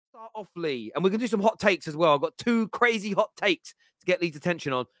off, Lee, and we're going to do some hot takes as well. I've got 2 crazy hot takes to get Lee's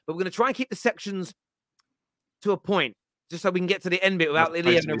attention on, but we're going to try and keep the sections to a point, just so we can get to the end bit without Lee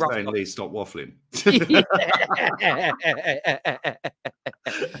having a rough. Lee, stop waffling.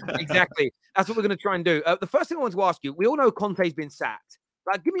 Exactly. That's what we're going to try and do. The first thing I want to ask you, we all know Conte's been sacked.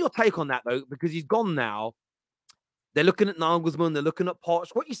 Like, give me your take on that, though, because he's gone now. They're looking at Nagelsmann. They're looking at Poch.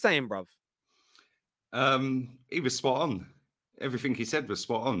 What are you saying, bruv? He was spot on. Everything he said was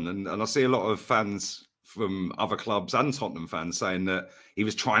spot on. And I see a lot of fans from other clubs and Tottenham fans saying that he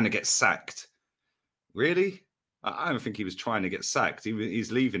was trying to get sacked. Really? I don't think he was trying to get sacked.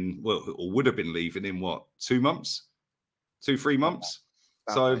 He's leaving, well, or would have been leaving in what, 2 months? 2-3 months?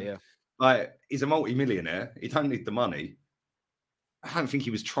 So, yeah. Like, he's a multi-millionaire. He don't need the money. I don't think he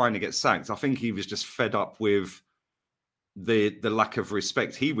was trying to get sacked. I think he was just fed up with the lack of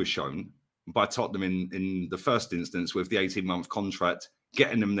respect he was shown by Tottenham in the first instance with the 18-month contract,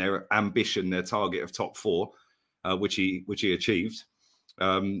 getting them their ambition, their target of top 4, which he achieved.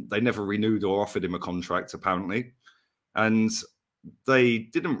 They never renewed or offered him a contract, apparently. And they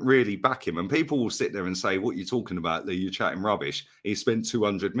didn't really back him. And people will sit there and say, what are you talking about? Lee, you're chatting rubbish. He spent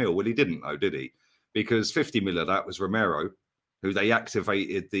 200 mil. Well, he didn't, though, did he? Because 50 mil of that was Romero, who they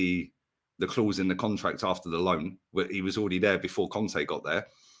activated the clause in the contract after the loan. He was already there before Conte got there.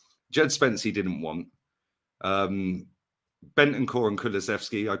 Jed Spence he didn't want. Bentancur and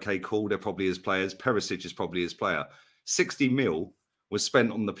Kulusevski, okay, cool. They're probably his players. Perisic is probably his player. 60 mil was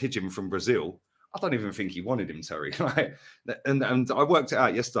spent on the pigeon from Brazil. I don't even think he wanted him, Terry. Right? And I worked it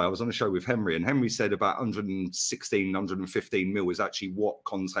out yesterday. I was on a show with Henry, and Henry said about 116, 115 mil is actually what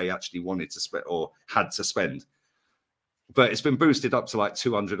Conte actually wanted to spend or had to spend. But it's been boosted up to like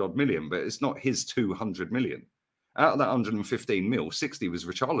 200 odd million, but it's not his 200 million. Out of that 115 mil, 60 was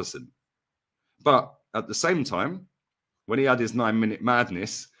Richarlison. But at the same time, when he had his 9-minute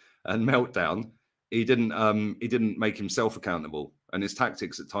madness and meltdown, he didn't make himself accountable, and his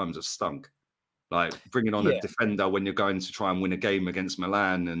tactics at times have stunk. Like bringing on a defender when you're going to try and win a game against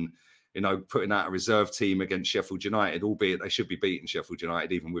Milan, and putting out a reserve team against Sheffield United, albeit they should be beating Sheffield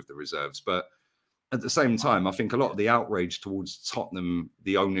United even with the reserves. But at the same time, I think a lot of the outrage towards Tottenham,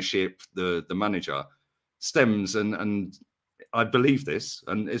 the ownership, the manager, stems, and I believe this,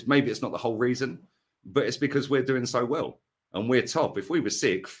 and maybe it's not the whole reason, but it's because we're doing so well and we're top. If we were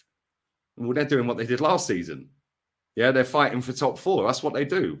 6th, well, they're doing what they did last season. Yeah, they're fighting for top 4. That's what they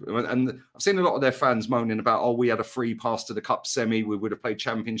do. And I've seen a lot of their fans moaning about, oh, we had a free pass to the Cup semi. We would have played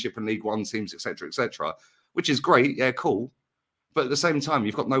Championship and League One teams, etc., which is great. Yeah, cool. But at the same time,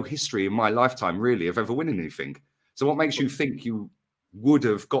 you've got no history in my lifetime, really, of ever winning anything. So what makes you think you would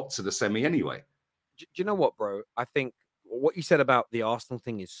have got to the semi anyway? Do you know what, bro? I think what you said about the Arsenal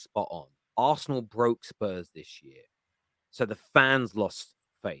thing is spot on. Arsenal broke Spurs this year, so the fans lost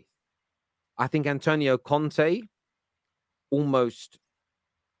faith. I think Antonio Conte almost,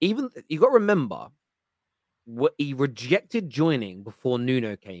 even, you got to remember, what he rejected joining before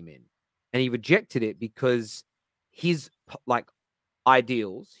Nuno came in, and he rejected it because his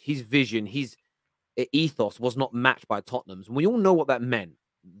ideals, his vision, his ethos was not matched by Tottenham's. And we all know what that meant.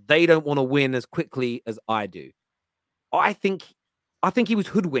 They don't want to win as quickly as I do. I think he was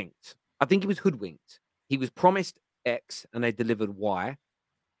hoodwinked. He was promised X and they delivered Y.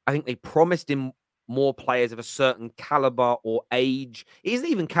 I think they promised him more players of a certain caliber or age. It isn't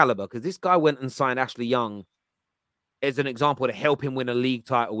even caliber, because this guy went and signed Ashley Young as an example to help him win a league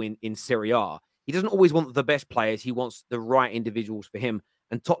title in Serie A. He doesn't always want the best players. He wants the right individuals for him.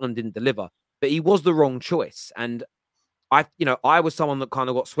 And Tottenham didn't deliver. But he was the wrong choice. And I was someone that kind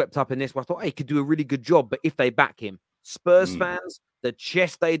of got swept up in this, where I thought, hey, he could do a really good job. But if they back him, Spurs fans, the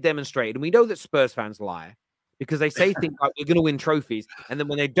chest they demonstrated, and we know that Spurs fans lie because they say things like, we're going to win trophies. And then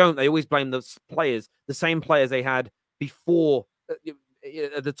when they don't, they always blame the players, the same players they had before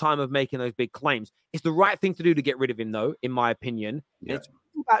at the time of making those big claims. It's the right thing to do to get rid of him, though, in my opinion. Yeah. It's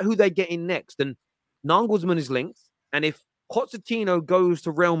about who they get in next. And Nagelsmann is linked. And if Pochettino goes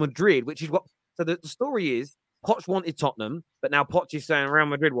to Real Madrid, which is what... So the story is, Poch wanted Tottenham, but now Poch is saying Real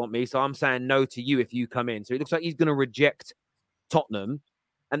Madrid want me, so I'm saying no to you if you come in. So it looks like he's going to reject Tottenham.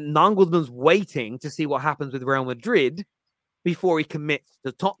 And Nagelsmann's waiting to see what happens with Real Madrid before he commits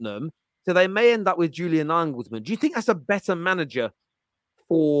to Tottenham. So they may end up with Julian Nagelsmann. Do you think that's a better manager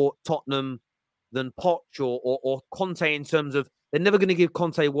for Tottenham than Poch or Conte, in terms of they're never going to give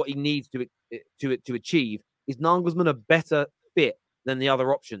Conte what he needs to achieve? Is Nagelsmann a better fit than the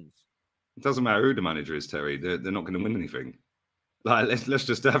other options? It doesn't matter who the manager is, Terry. They're not going to win anything. Like, let's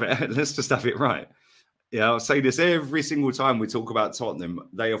just have it. Let's just have it right. Yeah, I'll say this every single time we talk about Tottenham.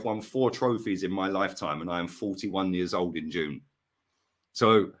 They have won 4 trophies in my lifetime, and I am 41 years old in June.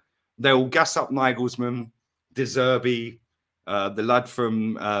 So they'll gas up Nagelsmann, De Zerbi, the lad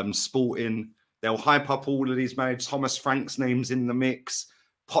from Sporting. They'll hype up all of these managers. Thomas Frank's name's in the mix.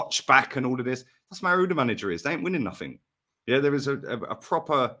 Poch back and all of this. Doesn't matter who the manager is. They ain't winning nothing. Yeah, there is a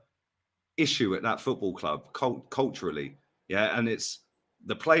proper issue at that football club culturally. Yeah, and it's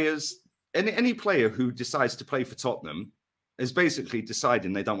the players. Any player who decides to play for Tottenham is basically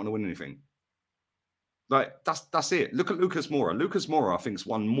deciding they don't want to win anything. Like, that's it. Look at Lucas Moura. Lucas Moura, I think, has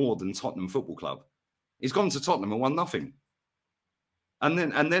won more than Tottenham Football Club. He's gone to Tottenham and won nothing. And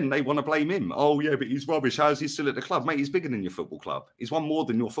then they want to blame him. Oh, yeah, but he's rubbish. How is he still at the club? Mate, he's bigger than your football club. He's won more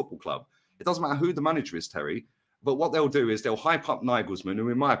than your football club. It doesn't matter who the manager is, Terry. But what they'll do is they'll hype up Nagelsmann, who,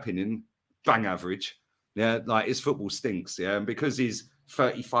 in my opinion, bang average. Yeah, like, his football stinks. Yeah, and because he's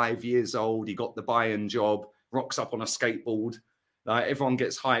 35 years old, he got the Bayern job, rocks up on a skateboard. Everyone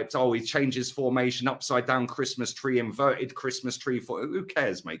gets hyped. Oh, he changes formation, upside down Christmas tree, inverted Christmas tree. Who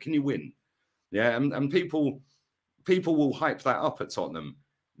cares, mate? Can you win? Yeah, and people will hype that up at Tottenham.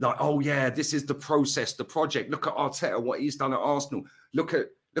 Like, oh yeah, this is the process, the project. Look at Arteta, what he's done at Arsenal. Look at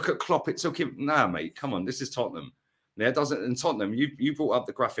Klopp. It took him. Nah, mate, come on. This is Tottenham. Yeah, it doesn't. In Tottenham, you brought up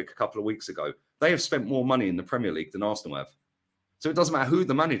the graphic a couple of weeks ago. They have spent more money in the Premier League than Arsenal have. So it doesn't matter who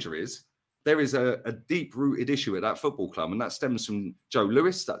the manager is. There is a deep-rooted issue at that football club, and that stems from Joe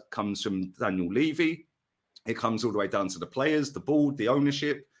Lewis. That comes from Daniel Levy. It comes all the way down to the players, the board, the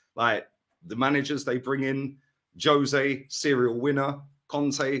ownership, like the managers they bring in. Jose, serial winner.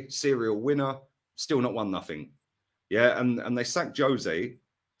 Conte, serial winner. Still not won nothing. Yeah, and they sacked Jose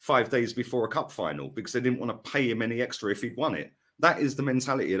 5 days before a cup final because they didn't want to pay him any extra if he'd won it. That is the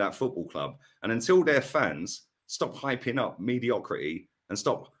mentality of that football club. And until their fans stop hyping up mediocrity and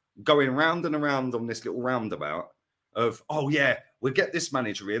stop going round and around on this little roundabout of, oh yeah, we'll get this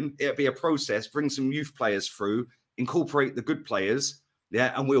manager in. It'll be a process, bring some youth players through, incorporate the good players.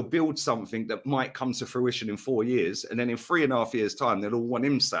 Yeah, and we'll build something that might come to fruition in 4 years. And then in 3.5 years' time, they'll all want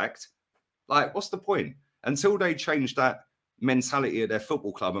him sacked. Like, what's the point? Until they change that mentality of their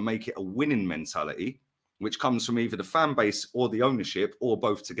football club and make it a winning mentality, which comes from either the fan base or the ownership or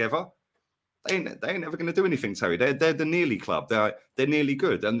both together, they ain't never going to do anything, Terry. They're the nearly club. They're nearly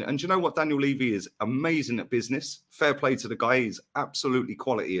good. And you know what? Daniel Levy is amazing at business. Fair play to the guy. He's absolutely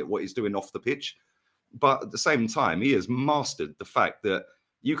quality at what he's doing off the pitch. But at the same time, he has mastered the fact that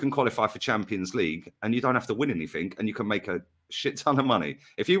you can qualify for Champions League and you don't have to win anything and you can make a shit ton of money.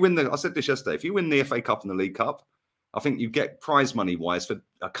 If you win I said this yesterday, if you win the FA Cup and the League Cup, I think you get prize money wise for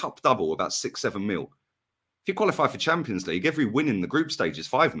a cup double, about 6-7 mil. If you qualify for Champions League, every win in the group stage is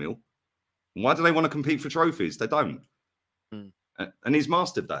 5 mil. Why do they want to compete for trophies? They don't. And he's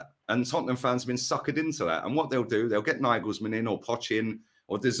mastered that. And Tottenham fans have been suckered into that. And what they'll do, they'll get Nagelsmann in or Poch in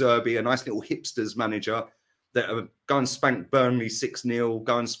or De Zerbi, a nice little hipsters manager that go and spank Burnley 6-0,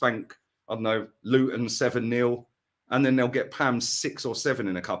 go and spank, I don't know, Luton 7-0. And then they'll get Pam 6 or 7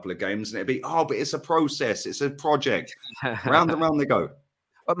 in a couple of games. And it'll be, oh, but it's a process. It's a project. Round and round they go.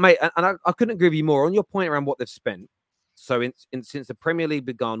 But mate, and I couldn't agree with you more on your point around what they've spent. So since the Premier League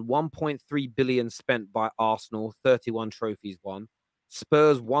began, 1.3 billion spent by Arsenal, 31 trophies won.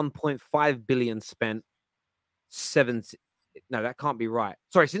 Spurs, 1.5 billion spent, 70. No, that can't be right.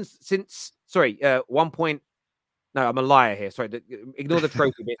 Sorry, No, I'm a liar here. Sorry, ignore the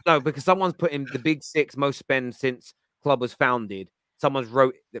trophy bit. No, because someone's put in the big 6 most spend since club was founded. Someone's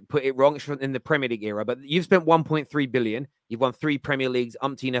put it wrong. It's in the Premier League era, but you've spent 1.3 billion. You've won 3 Premier Leagues,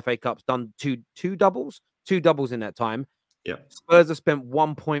 umpteen FA Cups, done two doubles in that time. Yeah, Spurs have spent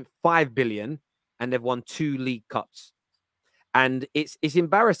 1.5 billion and they've won 2 League Cups, and it's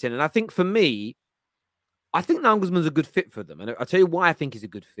embarrassing. And I think for me, I think Nagelsmann's a good fit for them, and I'll tell you why I think he's a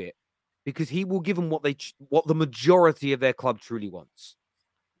good fit. Because he will give them what the majority of their club truly wants.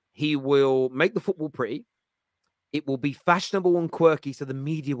 He will make the football pretty. It will be fashionable and quirky, so the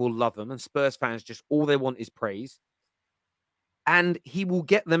media will love them, and Spurs fans just all they want is praise. And he will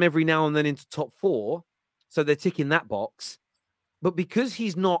get them every now and then into top 4, so they're ticking that box. But because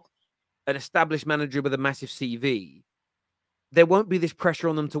he's not an established manager with a massive CV, there won't be this pressure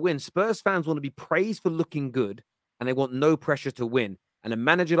on them to win. Spurs fans want to be praised for looking good, and they want no pressure to win. And a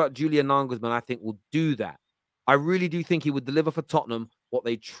manager like Julian Nagelsmann, I think, will do that. I really do think he would deliver for Tottenham what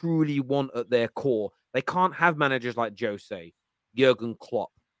they truly want at their core. They can't have managers like Jose, Jurgen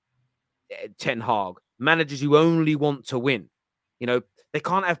Klopp, Ten Hag, managers who only want to win. You know, they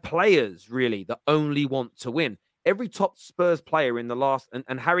can't have players, really, that only want to win. Every top Spurs player in the last,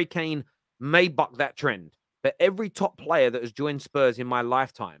 and Harry Kane may buck that trend, but every top player that has joined Spurs in my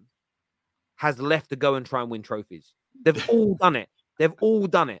lifetime has left to go and try and win trophies. They've all done it. They've all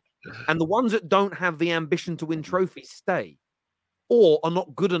done it. And the ones that don't have the ambition to win trophies stay. or are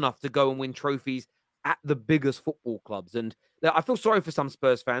not good enough to go and win trophies at the biggest football clubs. And I feel sorry for some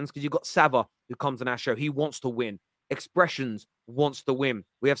Spurs fans because you've got Sava who comes on our show. He wants to win. Expressions wants to win.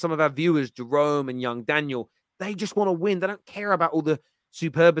 We have some of our viewers, Jerome and young Daniel. They just want to win. They don't care about all the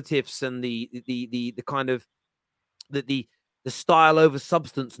superlatives and the kind of the style over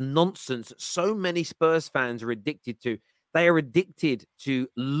substance nonsense that so many Spurs fans are addicted to. They are addicted to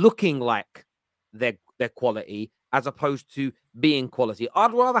looking like their quality as opposed to being quality.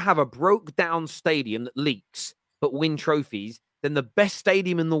 I'd rather have a broke down stadium that leaks but win trophies than the best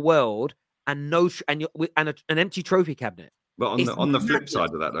stadium in the world and an empty trophy cabinet. But on the flip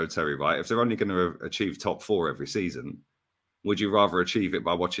side of that, though, Terry, right? If they're only going to achieve top 4 every season, would you rather achieve it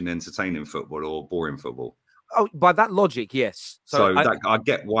by watching entertaining football or boring football? Oh, by that logic, yes. So I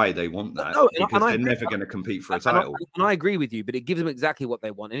get why they want that, because they're never going to compete for a title. And I agree with you, but it gives them exactly what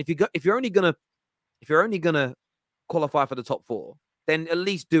they want. And if you're only gonna qualify for the top 4, then at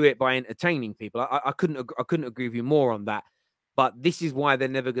least do it by entertaining people. I couldn't agree with you more on that. But this is why they're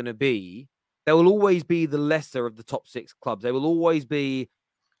never going to be. They will always be the lesser of the top 6 clubs. They will always be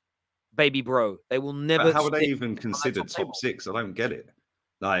baby bro. They will never. But how are they even considered top 6? I don't get it.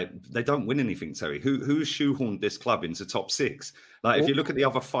 Like, they don't win anything, Terry. Who's shoehorned this club into top 6? Like, if you look at the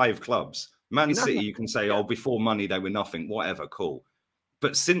other 5 clubs, Man City, you can say, oh, before money, they were nothing, whatever, cool.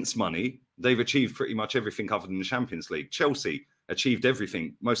 But since money, they've achieved pretty much everything other than the Champions League. Chelsea achieved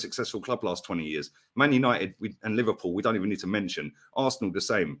everything, most successful club last 20 years. Man United and Liverpool, we don't even need to mention. Arsenal, the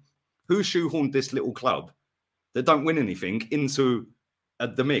same. Who shoehorned this little club that don't win anything into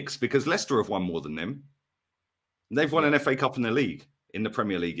the mix? Because Leicester have won more than them. They've won an FA Cup in the league. In the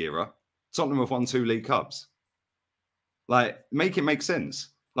Premier League era, Tottenham have won 2 League Cups. Like, make it make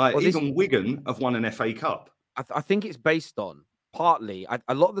sense. Like, even Wigan have won an FA Cup. I think it's based on, partly,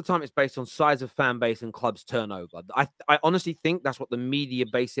 a lot of the time it's based on size of fan base and clubs turnover. I honestly think that's what the media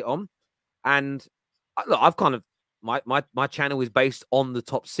base it on. And look, I've kind of, my channel is based on the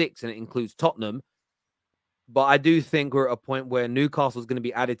top 6 and it includes Tottenham. But I do think we're at a point where Newcastle's going to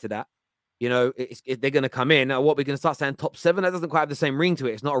be added to that. You know, they're going to come in. What we're going to start saying top 7, that doesn't quite have the same ring to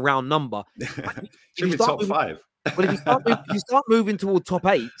it. It's not a round number. Should be top 5. But if you start moving toward top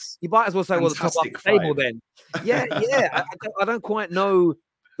 8s, you might as well say, well, the top of the table then. Yeah. I don't quite know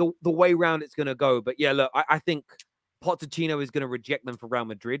the way round it's going to go. But yeah, look, I think Pochettino is going to reject them for Real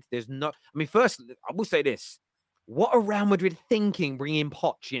Madrid. There's no, I mean, first, I will say this. What are Real Madrid thinking bringing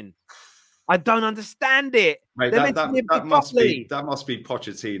Poch in? I don't understand it. Mate, that must be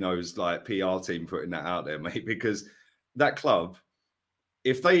Pochettino's like PR team putting that out there, mate. Because that club,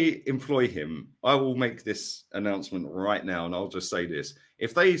 if they employ him, I will make this announcement right now, and I'll just say this: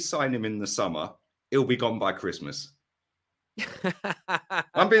 if they sign him in the summer, he'll be gone by Christmas.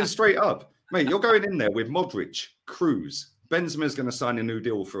 I'm being straight up, mate. You're going in there with Modric, Cruz, Benzema's going to sign a new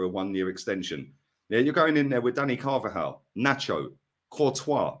deal for a 1-year extension. Yeah, you're going in there with Dani Carvajal, Nacho,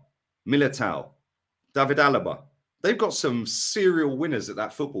 Courtois, Militao, David Alaba. They've got some serial winners at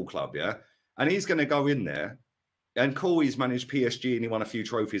that football club, yeah? And he's going to go in there, and he's managed PSG and he won a few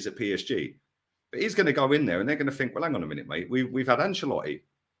trophies at PSG. But he's going to go in there and they're going to think, well, hang on a minute, mate. We've had Ancelotti.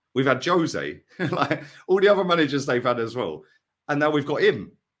 We've had Jose. Like all the other managers they've had as well. And now we've got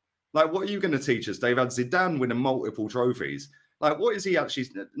him. Like, what are you going to teach us? They've had Zidane winning multiple trophies. Like, what is he actually?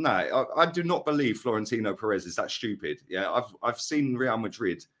 No, I do not believe Florentino Perez is that stupid. Yeah, I've seen Real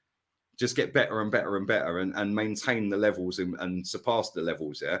Madrid just get better and better and better and maintain the levels and surpass the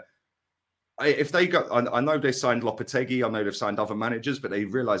levels. Yeah. If they go, I know they signed Lopetegui. I know they've signed other managers, but they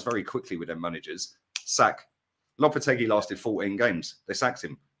realized very quickly with their managers, sack. Lopetegui lasted 14 games. They sacked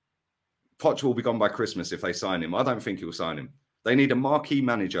him. Poch will be gone by Christmas if they sign him. I don't think he'll sign him. They need a marquee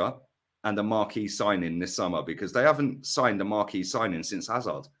manager and a marquee signing this summer because they haven't signed a marquee signing since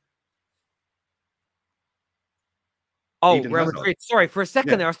Hazard. Oh, Real Madrid. Sorry, for a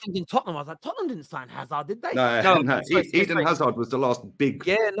second there, I was thinking Tottenham. I was like, Tottenham didn't sign Hazard, did they? No. Eden Hazard was the last big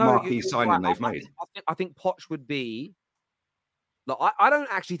marquee signing they've made. I think Poch would be. Look, I don't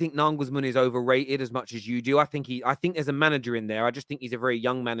actually think Nagelsmann is overrated as much as you do. I think there's a manager in there. I just think he's a very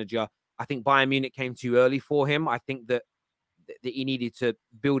young manager. I think Bayern Munich came too early for him. I think that he needed to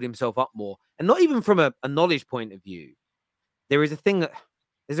build himself up more, and not even from a knowledge point of view. There is a thing that.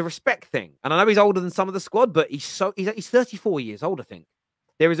 There's a respect thing. And I know he's older than some of the squad, but he's 34 years old, I think.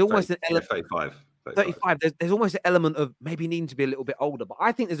 There is almost an element. 35. There's almost an element of maybe needing to be a little bit older. But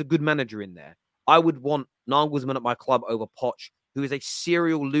I think there's a good manager in there. I would want Nagelsmann at my club over Poch, who is a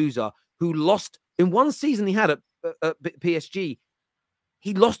serial loser, who lost in one season he had at PSG.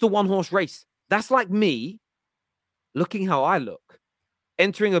 He lost a one-horse race. That's like me looking how I look,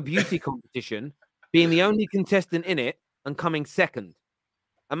 entering a beauty competition, being the only contestant in it, and coming second.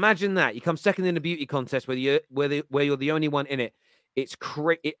 Imagine that. You come second in a beauty contest where you're the only one in it. It's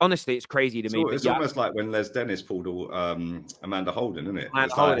honestly, it's crazy to me. It's almost like when Les Dennis pulled Amanda Holden, isn't it?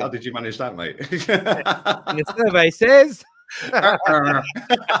 It's like, how did you manage that, mate? The survey says.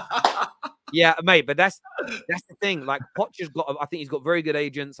 Yeah, mate, but that's the thing. Like, Poch's I think he's got very good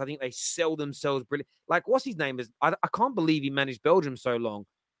agents. I think they sell themselves brilliant. Like, what's his name? I can't believe he managed Belgium so long.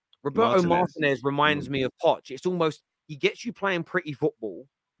 Roberto Martinez reminds me of Poch. It's almost, he gets you playing pretty football.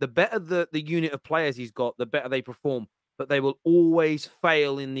 The better the unit of players he's got, the better they perform. But they will always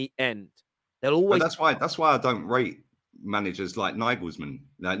fail in the end. They'll always. But that's why I don't rate managers like Nagelsmann.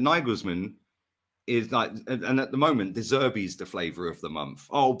 Like, Nagelsmann is like, and at the moment, De Zerbi's the flavour of the month.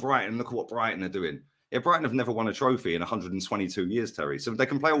 Oh, Brighton! Look at what Brighton are doing. Yeah, Brighton have never won a trophy in 122 years, Terry. So they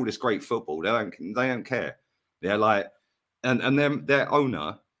can play all this great football. They don't care. They're like, and their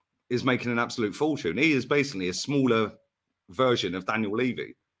owner is making an absolute fortune. He is basically a smaller version of Daniel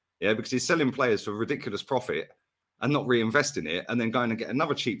Levy. Yeah, because he's selling players for ridiculous profit and not reinvesting it, and then going and get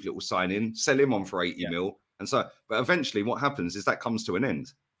another cheap little sign-in, sell him on for 80 mil. And so, but eventually what happens is that comes to an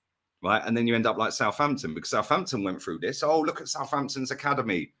end, right? And then you end up like Southampton, because Southampton went through this. Oh, look at Southampton's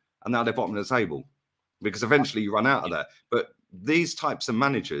academy. And now they're bottom of the table, because eventually you run out of that. But these types of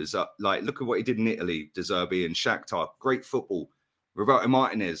managers are like, look at what he did in Italy, De Zerbi and Shakhtar, great football. Roberto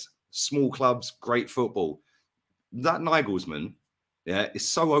Martinez, small clubs, great football. That Nagelsmann, yeah, is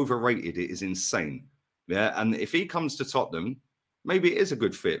so overrated, it is insane. Yeah, and if he comes to Tottenham, maybe it is a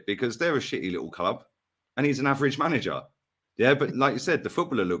good fit, because they're a shitty little club and he's an average manager. Yeah, but like you said, the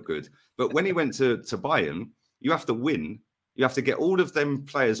footballer looked good. But when he went to Bayern, you have to win. You have to get all of them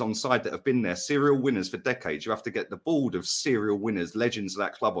players on side that have been there, serial winners for decades. You have to get the board of serial winners, legends of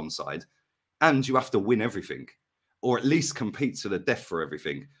that club on side, and you have to win everything, or at least compete to the death for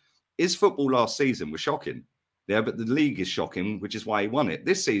everything. His football last season was shocking. Yeah, but the league is shocking, which is why he won it.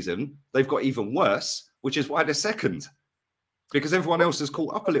 This season, they've got even worse, which is why they're second, because everyone else has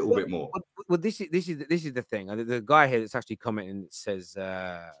caught up a little bit more. Well, this is the thing. The guy here that's actually commenting says,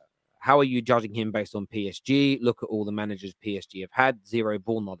 "How are you judging him based on PSG? Look at all the managers PSG have had, zero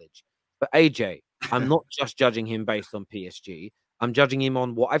ball knowledge." But AJ, I'm not just judging him based on PSG. I'm judging him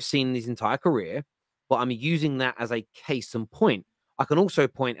on what I've seen in his entire career, but I'm using that as a case in point. I can also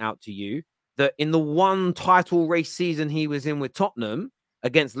point out to you that in the one title race season he was in with Tottenham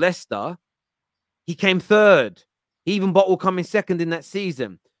against Leicester, he came third. He even bottled coming second in that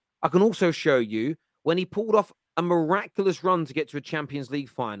season. I can also show you when he pulled off a miraculous run to get to a Champions League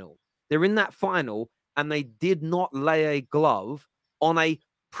final. They're in that final and they did not lay a glove on a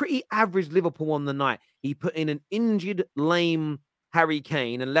pretty average Liverpool on the night. He put in an injured, lame Harry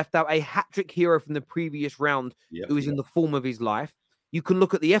Kane and left out a hat-trick hero from the previous round who was in the form of his life. You can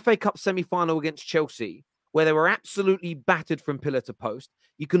look at the FA Cup semi-final against Chelsea, where they were absolutely battered from pillar to post.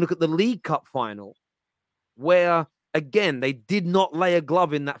 You can look at the League Cup final, where, again, they did not lay a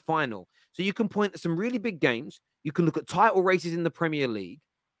glove in that final. So you can point at some really big games. You can look at title races in the Premier League,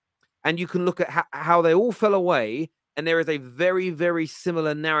 and you can look at how they all fell away, and there is a very, very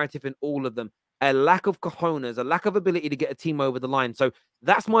similar narrative in all of them. A lack of cojones, a lack of ability to get a team over the line. So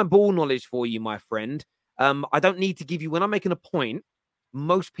that's my ball knowledge for you, my friend. I don't need to give you, when I'm making a point,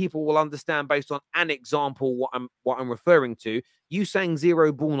 most people will understand based on an example what I'm referring to. You saying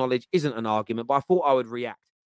zero ball knowledge isn't an argument, but I thought I would react.